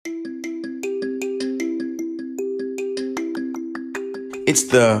It's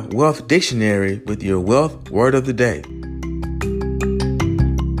the Wealth Dictionary with your wealth word of the day.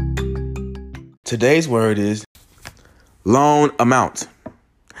 Today's word is loan amount.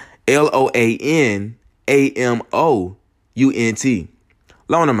 LOANAMOUNT.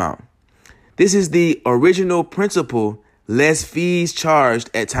 Loan amount. This is the original principal less fees charged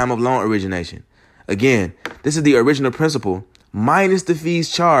at time of loan origination. Again, this is the original principal minus the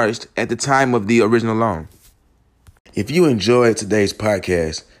fees charged at the time of the original loan. If you enjoyed today's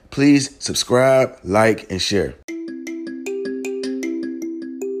podcast, please subscribe, like, and share.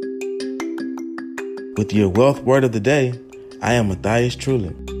 With your wealth word of the day, I am Matthias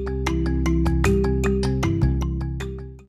Trulin.